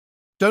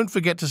Don't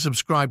forget to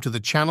subscribe to the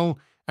channel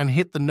and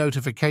hit the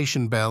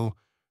notification bell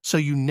so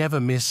you never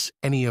miss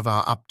any of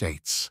our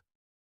updates.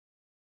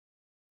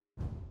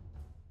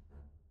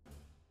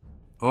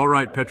 All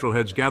right,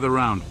 petrolheads, gather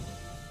round.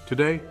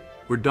 Today,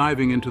 we're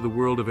diving into the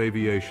world of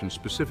aviation,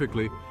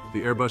 specifically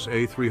the Airbus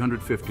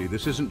A350.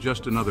 This isn't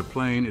just another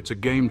plane, it's a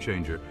game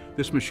changer.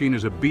 This machine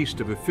is a beast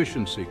of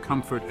efficiency,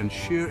 comfort, and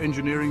sheer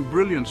engineering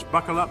brilliance.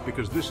 Buckle up,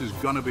 because this is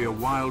gonna be a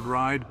wild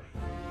ride.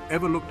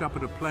 Ever looked up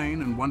at a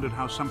plane and wondered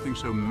how something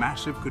so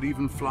massive could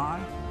even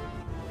fly?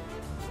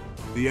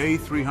 The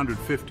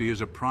A350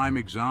 is a prime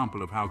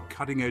example of how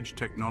cutting-edge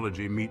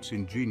technology meets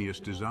ingenious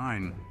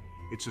design.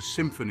 It's a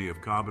symphony of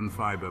carbon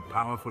fiber,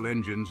 powerful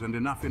engines, and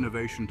enough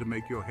innovation to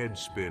make your head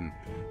spin.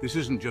 This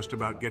isn't just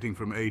about getting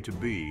from A to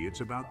B,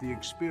 it's about the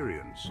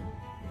experience.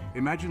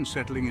 Imagine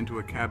settling into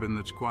a cabin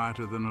that's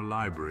quieter than a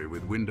library,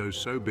 with windows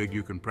so big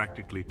you can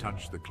practically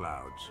touch the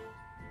clouds.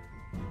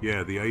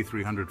 Yeah, the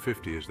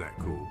A350 is that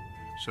cool.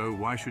 So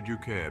why should you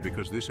care?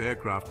 Because this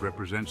aircraft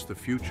represents the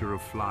future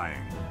of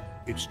flying.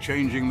 It's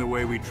changing the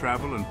way we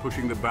travel and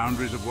pushing the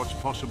boundaries of what's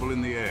possible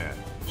in the air.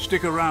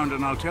 Stick around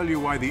and I'll tell you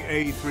why the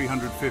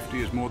A350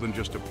 is more than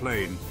just a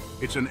plane.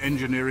 It's an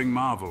engineering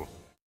marvel.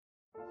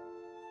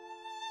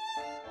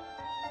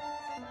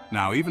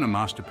 Now, even a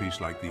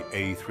masterpiece like the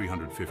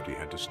A350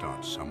 had to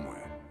start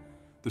somewhere.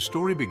 The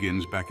story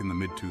begins back in the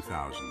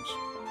mid-2000s.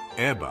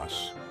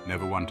 Airbus,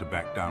 never one to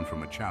back down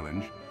from a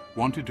challenge,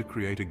 wanted to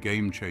create a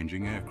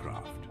game-changing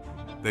aircraft.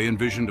 They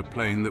envisioned a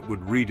plane that would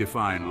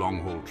redefine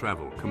long-haul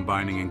travel,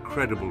 combining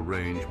incredible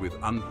range with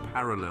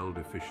unparalleled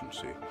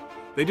efficiency.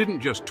 They didn't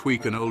just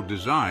tweak an old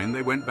design,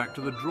 they went back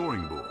to the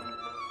drawing board.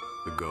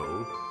 The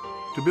goal?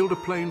 To build a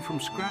plane from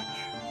scratch,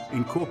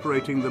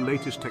 incorporating the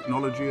latest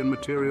technology and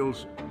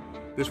materials.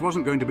 This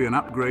wasn't going to be an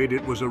upgrade,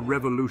 it was a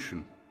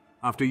revolution.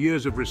 After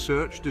years of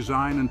research,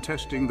 design, and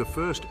testing, the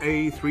first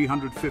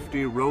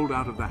A350 rolled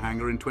out of the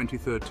hangar in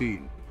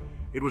 2013.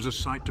 It was a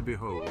sight to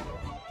behold.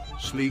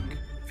 Sleek,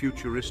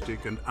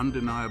 futuristic, and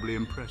undeniably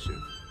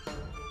impressive.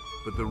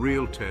 But the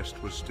real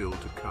test was still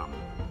to come.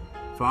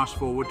 Fast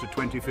forward to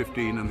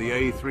 2015 and the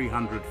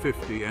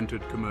A350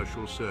 entered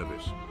commercial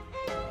service.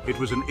 It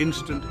was an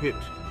instant hit,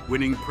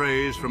 winning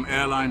praise from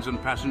airlines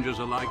and passengers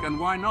alike. And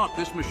why not?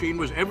 This machine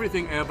was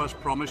everything Airbus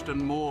promised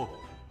and more.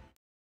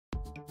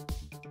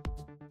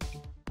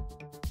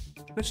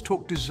 Let's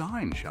talk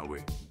design, shall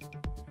we?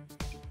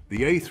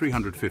 The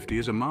A350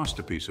 is a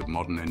masterpiece of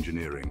modern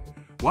engineering.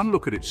 One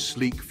look at its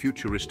sleek,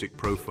 futuristic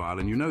profile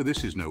and you know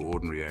this is no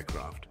ordinary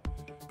aircraft.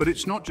 But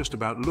it's not just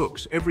about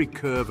looks. Every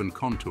curve and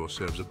contour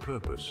serves a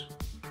purpose.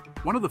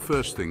 One of the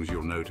first things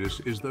you'll notice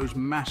is those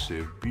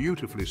massive,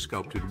 beautifully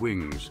sculpted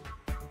wings.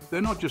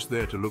 They're not just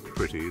there to look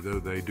pretty, though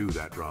they do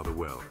that rather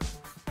well.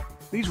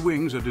 These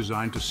wings are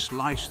designed to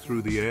slice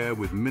through the air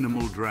with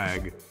minimal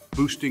drag,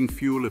 boosting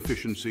fuel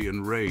efficiency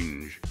and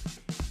range.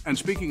 And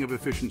speaking of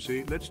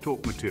efficiency, let's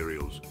talk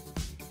materials.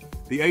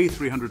 The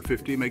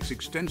A350 makes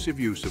extensive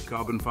use of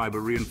carbon fiber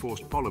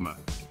reinforced polymer,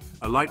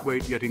 a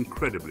lightweight yet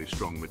incredibly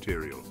strong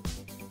material.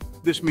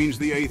 This means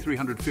the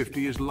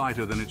A350 is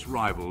lighter than its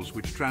rivals,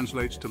 which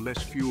translates to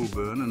less fuel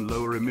burn and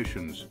lower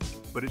emissions.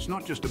 But it's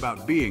not just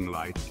about being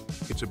light,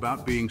 it's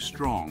about being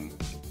strong.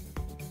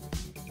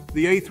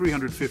 The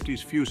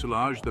A350's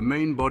fuselage, the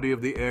main body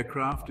of the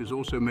aircraft, is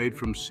also made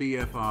from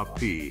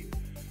CFRP.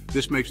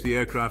 This makes the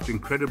aircraft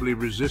incredibly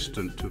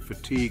resistant to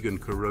fatigue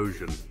and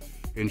corrosion,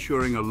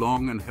 ensuring a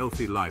long and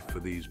healthy life for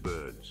these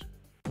birds.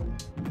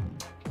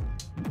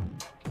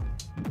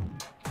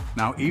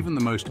 Now, even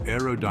the most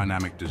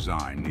aerodynamic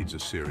design needs a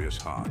serious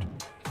heart,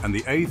 and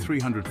the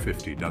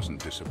A350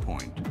 doesn't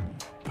disappoint.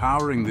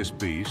 Powering this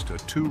beast are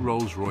two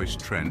Rolls-Royce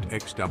Trent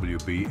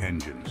XWB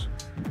engines.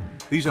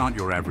 These aren't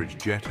your average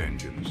jet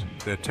engines,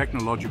 they're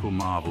technological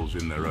marvels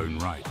in their own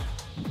right.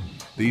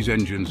 These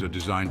engines are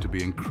designed to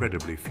be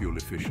incredibly fuel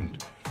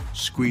efficient,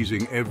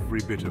 squeezing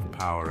every bit of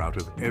power out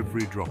of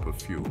every drop of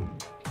fuel.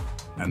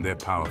 And they're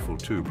powerful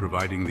too,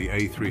 providing the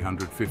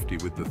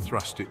A350 with the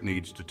thrust it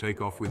needs to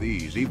take off with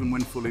ease, even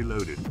when fully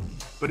loaded.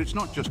 But it's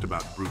not just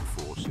about brute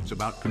force, it's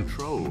about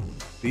control.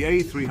 The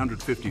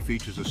A350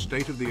 features a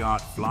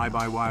state-of-the-art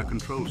fly-by-wire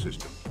control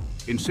system.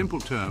 In simple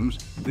terms,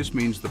 this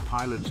means the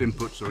pilot's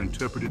inputs are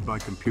interpreted by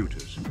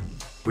computers,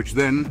 which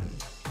then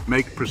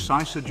make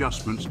precise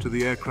adjustments to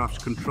the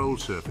aircraft's control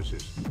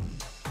surfaces.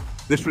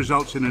 This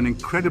results in an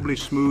incredibly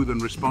smooth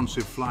and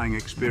responsive flying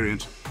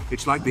experience.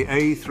 It's like the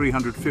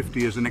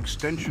A350 is an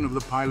extension of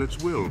the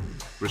pilot's will,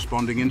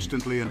 responding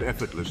instantly and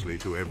effortlessly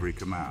to every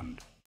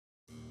command.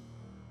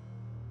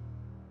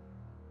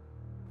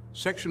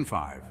 Section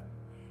 5.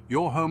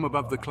 Your home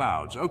above the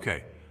clouds.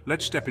 Okay,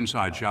 let's step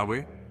inside, shall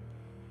we?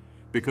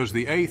 Because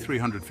the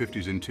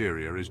A350's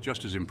interior is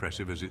just as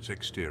impressive as its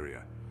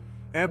exterior.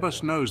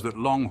 Airbus knows that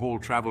long-haul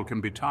travel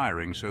can be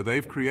tiring, so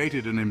they've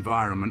created an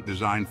environment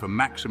designed for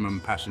maximum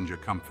passenger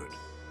comfort.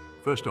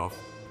 First off,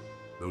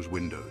 those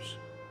windows.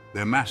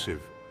 They're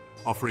massive,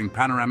 offering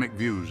panoramic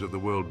views of the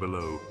world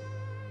below.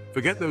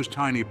 Forget those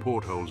tiny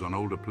portholes on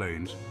older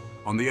planes.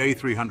 On the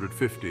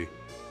A350,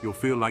 you'll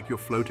feel like you're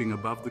floating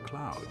above the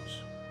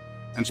clouds.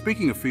 And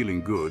speaking of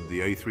feeling good,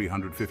 the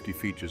A350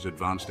 features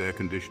advanced air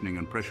conditioning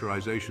and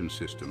pressurization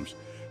systems.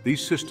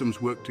 These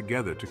systems work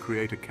together to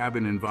create a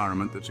cabin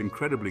environment that's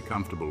incredibly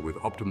comfortable with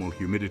optimal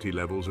humidity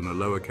levels and a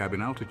lower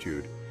cabin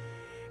altitude.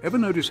 Ever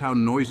notice how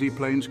noisy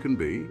planes can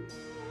be?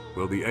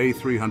 Well, the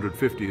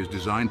A350 is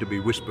designed to be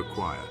whisper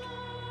quiet.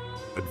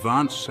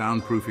 Advanced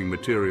soundproofing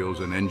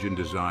materials and engine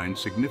design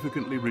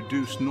significantly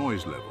reduce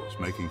noise levels,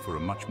 making for a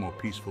much more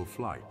peaceful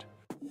flight.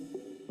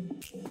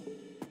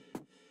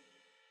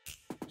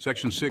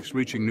 Section 6,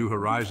 reaching new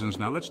horizons.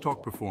 Now let's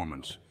talk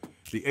performance.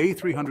 The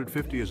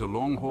A350 is a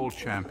long-haul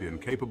champion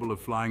capable of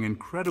flying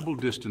incredible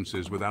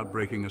distances without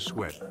breaking a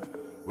sweat.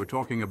 We're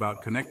talking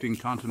about connecting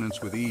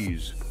continents with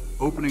ease,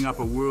 opening up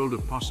a world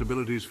of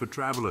possibilities for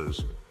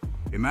travelers.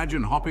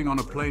 Imagine hopping on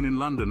a plane in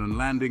London and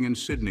landing in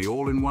Sydney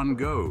all in one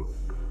go.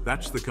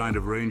 That's the kind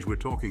of range we're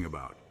talking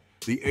about.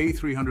 The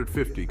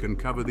A350 can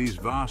cover these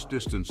vast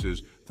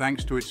distances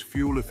thanks to its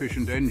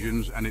fuel-efficient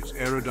engines and its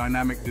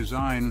aerodynamic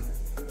design.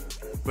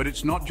 But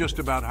it's not just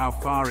about how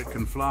far it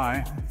can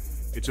fly,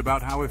 it's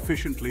about how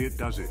efficiently it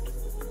does it.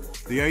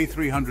 The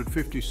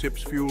A350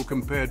 sips fuel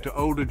compared to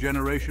older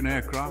generation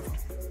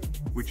aircraft,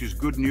 which is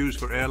good news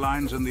for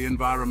airlines and the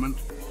environment.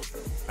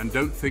 And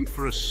don't think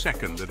for a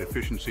second that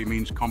efficiency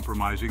means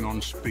compromising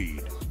on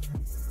speed.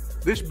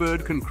 This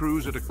bird can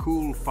cruise at a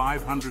cool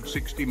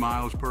 560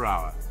 miles per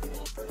hour,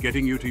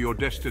 getting you to your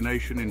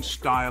destination in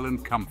style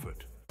and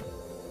comfort.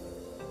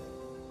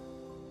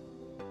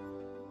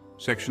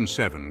 Section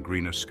 7,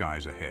 greener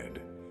skies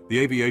ahead. The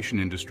aviation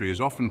industry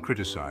is often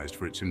criticized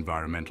for its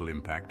environmental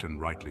impact,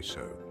 and rightly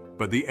so.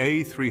 But the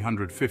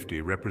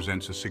A350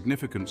 represents a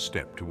significant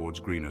step towards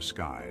greener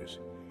skies.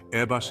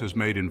 Airbus has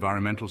made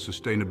environmental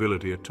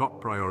sustainability a top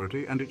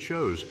priority, and it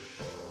shows.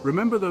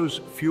 Remember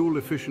those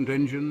fuel-efficient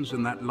engines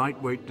and that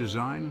lightweight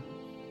design?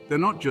 They're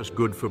not just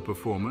good for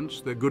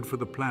performance, they're good for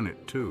the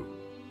planet too.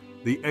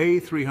 The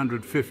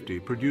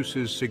A350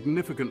 produces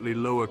significantly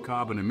lower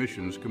carbon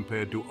emissions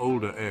compared to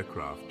older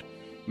aircraft,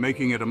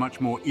 making it a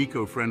much more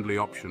eco-friendly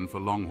option for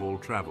long-haul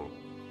travel.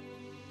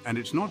 And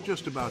it's not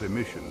just about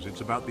emissions, it's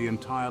about the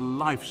entire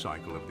life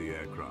cycle of the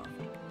aircraft.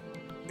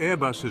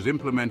 Airbus has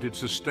implemented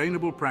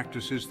sustainable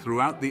practices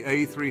throughout the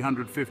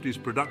A350's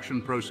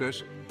production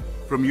process,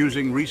 from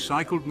using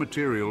recycled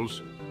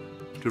materials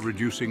to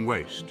reducing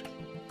waste.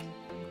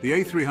 The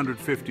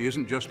A350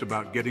 isn't just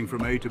about getting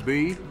from A to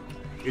B,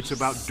 it's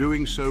about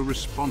doing so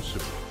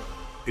responsibly.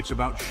 It's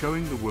about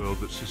showing the world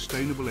that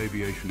sustainable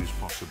aviation is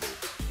possible,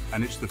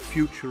 and it's the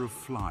future of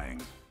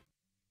flying.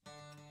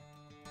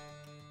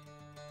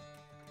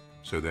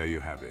 So there you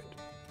have it,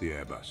 the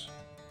Airbus.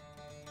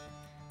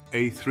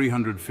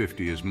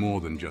 A350 is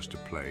more than just a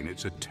plane.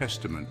 It's a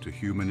testament to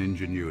human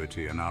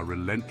ingenuity and our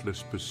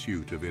relentless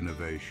pursuit of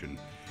innovation.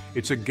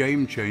 It's a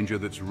game changer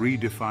that's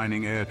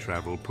redefining air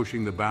travel,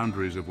 pushing the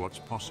boundaries of what's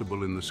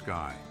possible in the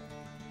sky.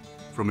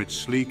 From its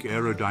sleek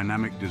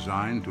aerodynamic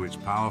design to its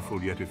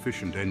powerful yet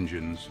efficient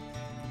engines,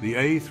 the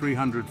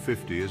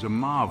A350 is a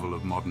marvel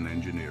of modern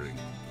engineering.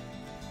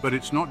 But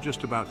it's not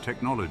just about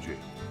technology,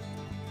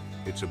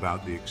 it's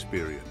about the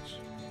experience.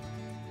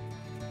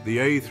 The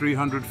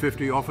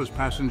A350 offers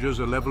passengers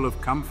a level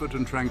of comfort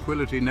and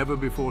tranquility never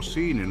before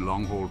seen in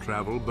long-haul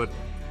travel, but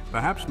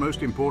perhaps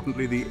most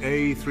importantly, the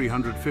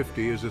A350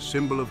 is a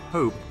symbol of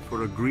hope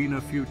for a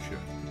greener future.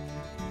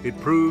 It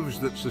proves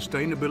that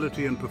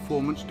sustainability and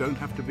performance don't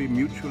have to be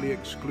mutually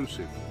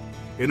exclusive.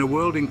 In a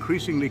world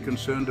increasingly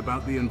concerned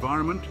about the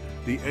environment,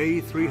 the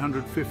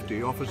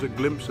A350 offers a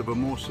glimpse of a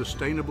more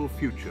sustainable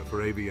future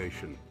for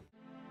aviation.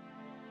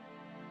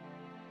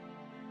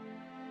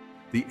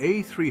 The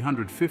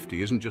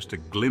A350 isn't just a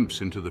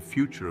glimpse into the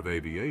future of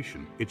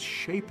aviation, it's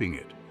shaping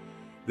it.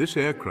 This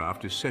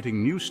aircraft is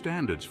setting new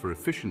standards for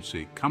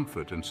efficiency,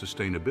 comfort, and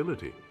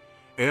sustainability.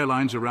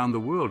 Airlines around the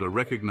world are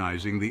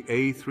recognizing the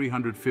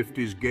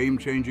A350's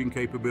game-changing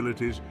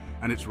capabilities,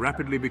 and it's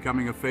rapidly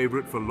becoming a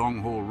favorite for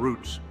long-haul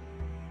routes.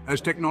 As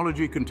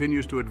technology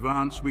continues to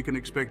advance, we can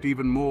expect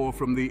even more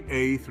from the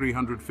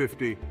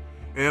A350.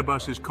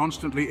 Airbus is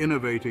constantly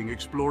innovating,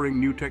 exploring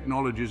new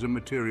technologies and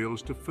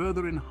materials to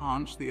further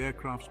enhance the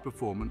aircraft's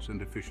performance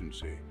and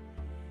efficiency.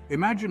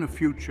 Imagine a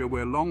future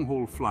where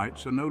long-haul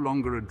flights are no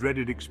longer a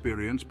dreaded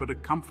experience, but a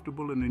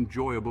comfortable and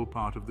enjoyable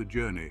part of the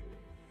journey.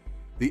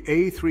 The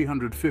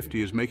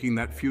A350 is making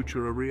that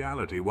future a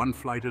reality, one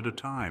flight at a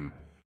time.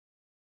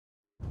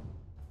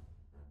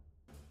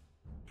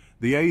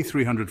 The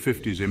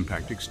A350's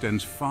impact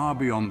extends far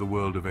beyond the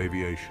world of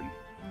aviation.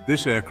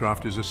 This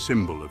aircraft is a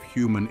symbol of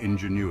human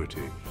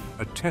ingenuity,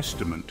 a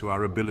testament to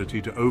our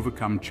ability to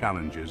overcome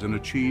challenges and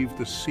achieve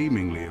the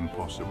seemingly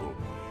impossible.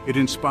 It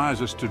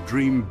inspires us to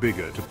dream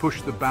bigger, to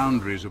push the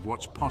boundaries of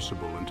what's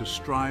possible, and to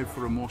strive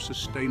for a more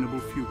sustainable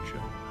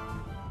future.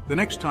 The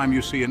next time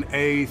you see an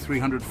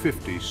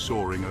A350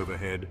 soaring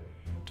overhead,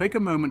 take a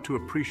moment to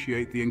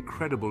appreciate the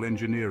incredible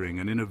engineering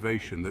and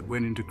innovation that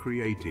went into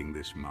creating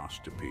this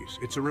masterpiece.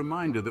 It's a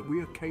reminder that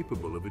we are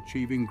capable of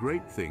achieving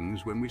great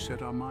things when we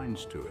set our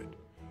minds to it.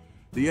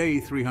 The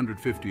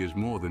A350 is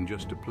more than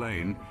just a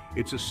plane.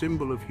 It's a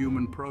symbol of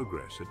human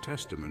progress, a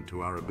testament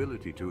to our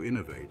ability to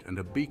innovate, and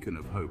a beacon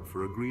of hope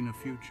for a greener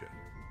future.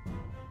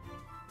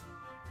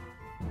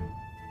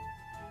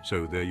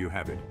 So there you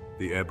have it,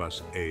 the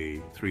Airbus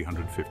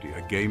A350,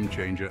 a game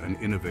changer, an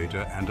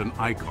innovator, and an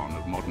icon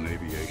of modern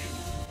aviation.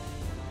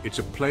 It's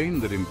a plane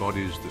that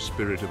embodies the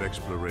spirit of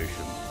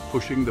exploration,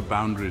 pushing the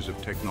boundaries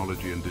of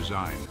technology and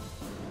design.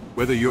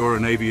 Whether you're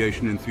an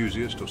aviation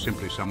enthusiast or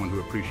simply someone who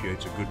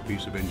appreciates a good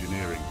piece of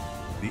engineering,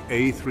 the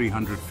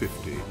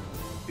A350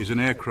 is an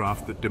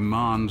aircraft that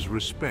demands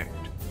respect.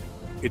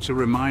 It's a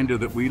reminder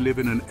that we live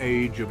in an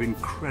age of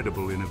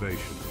incredible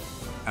innovation,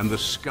 and the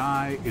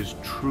sky is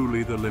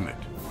truly the limit.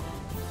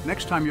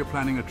 Next time you're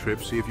planning a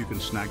trip, see if you can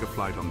snag a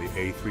flight on the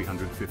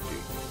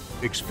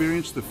A350.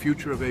 Experience the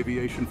future of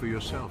aviation for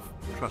yourself.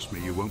 Trust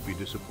me, you won't be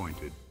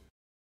disappointed.